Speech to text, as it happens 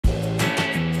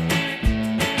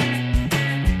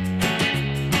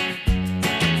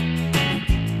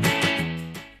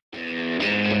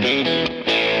Hi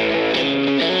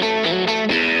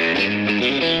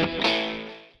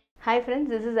friends,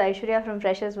 this is Aishwarya from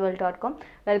freshersworld.com.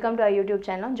 Welcome to our YouTube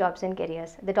channel Jobs and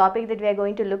Careers. The topic that we are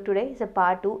going to look today is a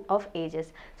part 2 of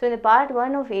ages. So in the part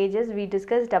 1 of ages, we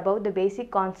discussed about the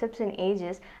basic concepts in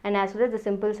ages and as well as the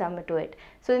simple sum to it.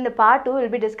 So in the part 2, we'll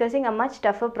be discussing a much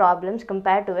tougher problems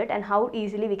compared to it and how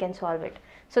easily we can solve it.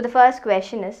 So the first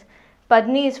question is,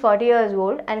 Padmi is 40 years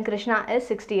old and Krishna is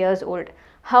 60 years old.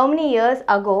 How many years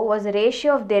ago was the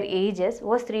ratio of their ages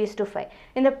was 3:5?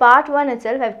 In the part 1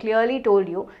 itself, I have clearly told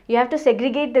you, you have to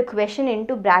segregate the question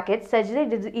into brackets such that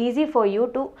it is easy for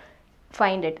you to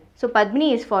find it. So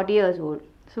Padmini is 40 years old.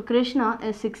 So Krishna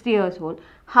is 60 years old.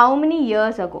 How many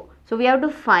years ago? So we have to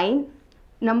find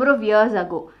number of years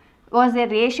ago. Was the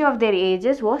ratio of their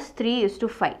ages was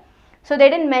 3:5. So they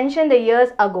didn't mention the years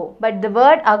ago, but the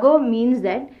word ago means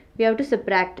that we have to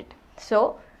subtract it.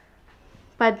 So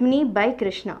Padmini by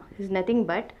Krishna is nothing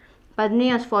but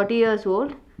Padmini was 40 years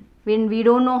old when we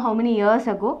don't know how many years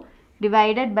ago,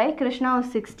 divided by Krishna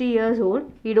was 60 years old,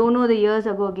 we don't know the years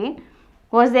ago again,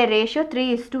 was their ratio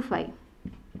 3:5.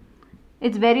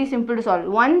 It's very simple to solve.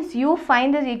 Once you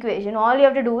find this equation, all you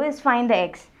have to do is find the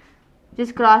x.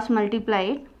 Just cross multiply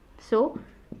it. So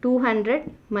 200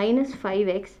 minus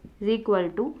 5x is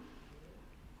equal to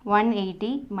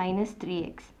 180 minus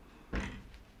 3x.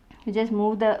 You just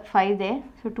move the 5 there.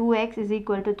 So 2x is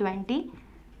equal to 20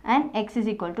 and x is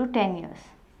equal to 10 years.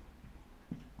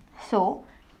 So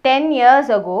 10 years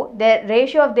ago, the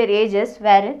ratio of their ages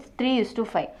were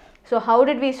 3:5. So how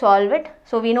did we solve it?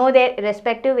 So we know their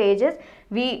respective ages.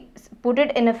 We put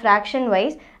it in a fraction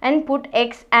wise and put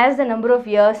x as the number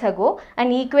of years ago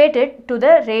and equate it to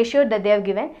the ratio that they have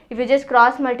given. If you just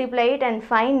cross multiply it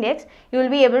and find x, you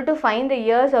will be able to find the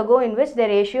years ago in which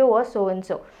the ratio was so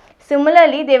and so.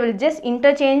 Similarly, they will just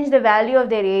interchange the value of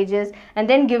their ages and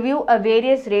then give you a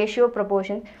various ratio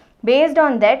proportions. Based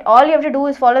on that, all you have to do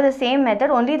is follow the same method,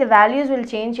 only the values will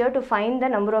change here to find the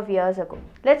number of years ago.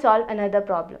 Let's solve another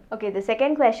problem. Okay, the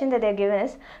second question that they are given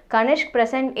is, Kanishk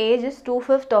present age is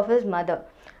 2/5 of his mother.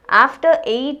 After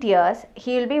 8 years,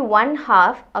 he will be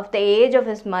 1/2 of the age of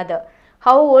his mother.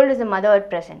 How old is the mother at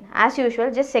present? As usual,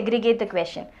 just segregate the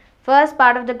question. First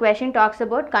part of the question talks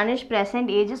about Kanishk present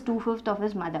age is 2/5 of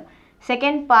his mother.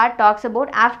 Second part talks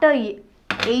about after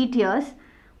 8 years,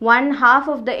 1/2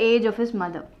 of the age of his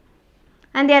mother.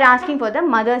 And they are asking for the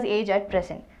mother's age at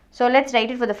present. So let's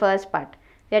write it for the first part.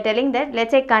 They are telling that,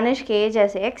 let's say Kanishk age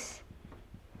as x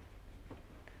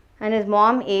and his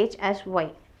mom age as y.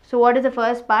 So what is the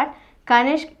first part?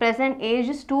 Kanishk present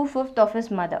age is 2/5 of his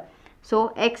mother. So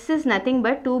x is nothing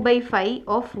but 2/5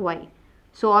 of y.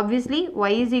 So obviously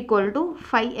y is equal to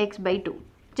 5x/2.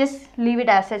 Just leave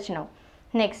it as such now.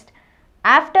 Next,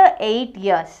 after 8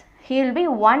 years, he will be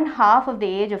 1/2 of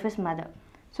the age of his mother.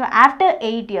 So after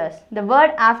 8 years, the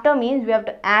word after means we have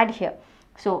to add here.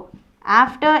 So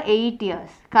after 8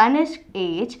 years, Kanishk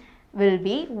age will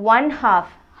be 1/2,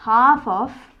 half of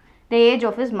the age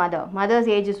of his mother. Mother's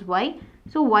age is y,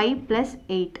 so y plus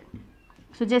 8.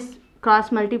 So just cross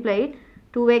multiply it,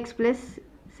 2x plus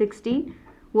 16.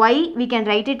 Y we can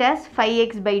write it as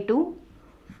 5x/2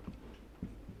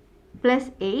 plus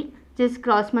 8. Just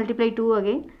cross multiply 2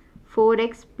 again,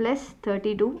 4x plus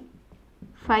 32,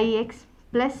 5x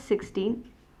plus 16.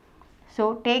 So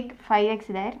take 5x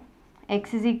there, x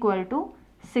is equal to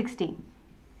 16.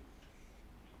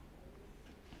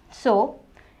 So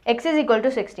x is equal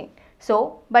to 16. So,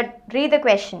 but read the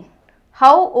question.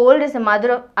 How old is the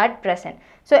mother at present?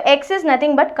 So x is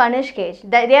nothing but Kanishk age.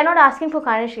 They are not asking for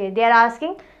Kanishk age. They are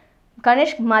asking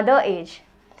Kanishk mother age.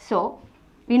 So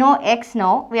we know x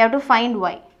now. We have to find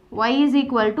y. Y is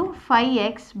equal to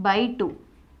 5x/2.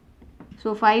 So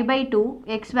 5/2,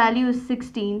 x value is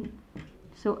 16.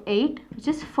 So 8, which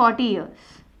is 40 years.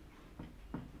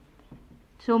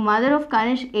 So mother of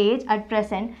Kanishk age at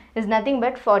present is nothing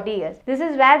but 40 years. This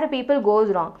is where the people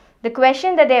goes wrong. The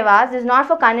question that they have asked is not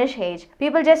for Kanishk age.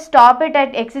 People just stop it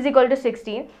at x is equal to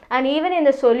 16, and even in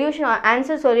the solution or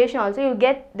answer solution also you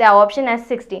get the option as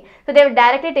 16. So they will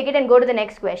directly take it and go to the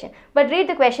next question. But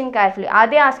read the question carefully. Are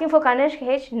they asking for Kanishk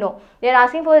age? No. They are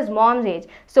asking for his mom's age.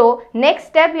 So next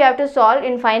step you have to solve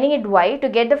in finding it y to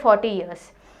get the 40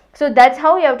 years. So that's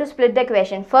how you have to split the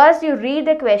question. First you read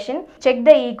the question, check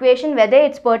the equation whether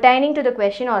it's pertaining to the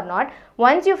question or not.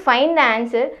 Once you find the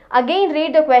answer, again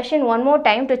read the question one more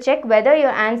time to check whether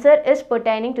your answer is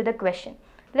pertaining to the question.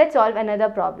 Let's solve another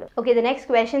problem. Okay, the next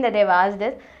question that they've asked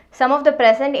is, sum of the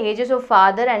present ages of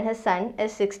father and his son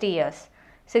is 60 years.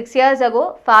 6 years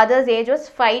ago, father's age was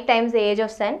 5 times the age of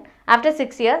son. After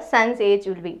 6 years, son's age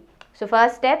will be. So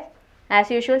first step, As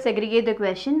usual, segregate the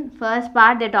question. First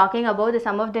part, they're talking about the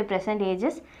sum of their present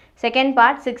ages. Second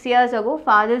part, 6 years ago,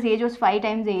 father's age was 5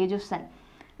 times the age of son.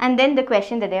 And then the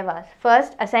question that they have asked.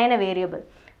 First, assign a variable.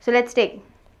 So let's take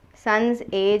son's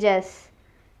age as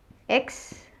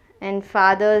x and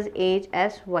father's age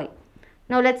as y.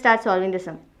 Now let's start solving the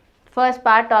sum. First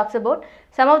part talks about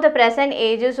sum of the present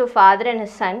ages of father and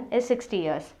his son is 60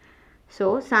 years.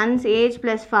 So son's age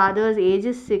plus father's age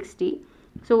is 60.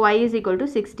 So y is equal to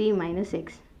 60 minus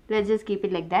x. Let's just keep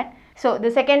it like that. So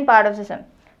the second part of the sum.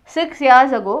 6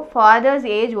 years ago, father's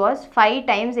age was 5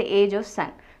 times the age of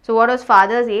son. So what was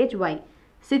father's age? Y.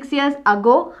 6 years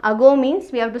ago, ago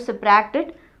means we have to subtract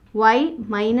it. Y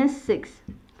minus 6.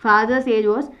 Father's age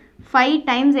was 5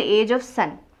 times the age of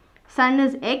son. Son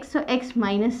is x, so x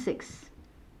minus 6.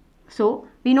 So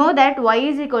we know that y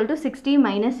is equal to 60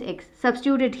 minus x.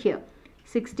 Substitute it here.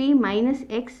 60 minus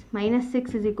x minus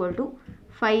 6 is equal to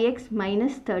 5x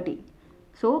minus 30.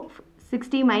 So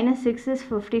 60 minus 6 is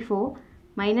 54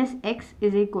 minus x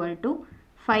is equal to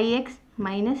 5x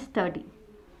minus 30.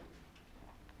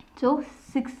 So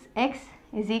 6x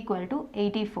is equal to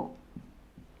 84.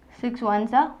 6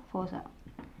 ones are 4s are.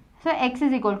 So x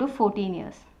is equal to 14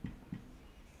 years.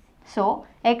 So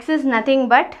x is nothing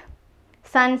but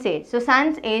son's age. So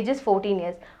son's age is 14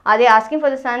 years. Are they asking for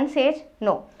the son's age?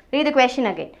 No. Read the question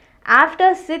again.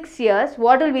 After 6 years,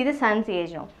 what will be the son's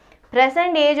age now?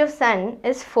 Present age of son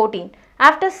is 14.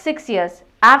 After 6 years,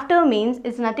 after means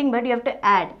it's nothing but you have to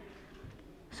add.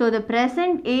 So the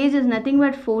present age is nothing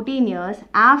but 14 years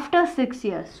after 6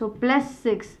 years. So plus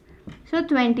 6. So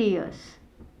 20 years.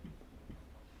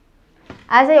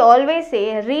 As I always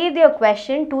say, read your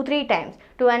question 2-3 times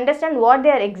to understand what they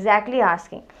are exactly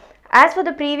asking. As for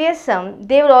the previous sum,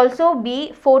 they will also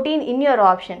be 14 in your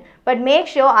option. But make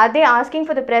sure, are they asking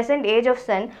for the present age of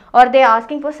son or they are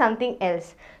asking for something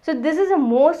else? So this is the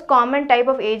most common type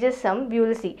of ages sum we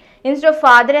will see. Instead of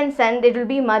father and son, it will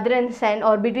be mother and son,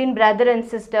 or between brother and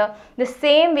sister. The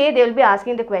same way they will be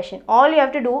asking the question. All you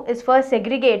have to do is first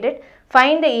segregate it,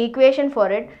 find the equation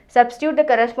for it, substitute the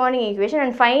corresponding equation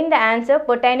and find the answer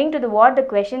pertaining to what the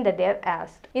question that they have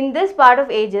asked. In this part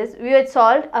of ages, we had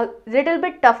solved a little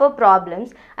bit tougher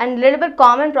problems and little bit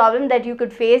common problem that you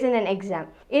could face in an exam.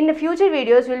 In the future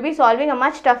videos, we will be solving a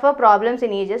much tougher problems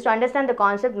in ages to understand the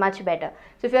concept much better.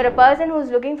 So if you are a person who is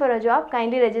looking for a job,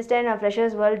 kindly register in our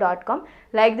freshersworld.com,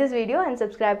 like this video and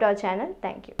subscribe to our channel.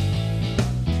 Thank you.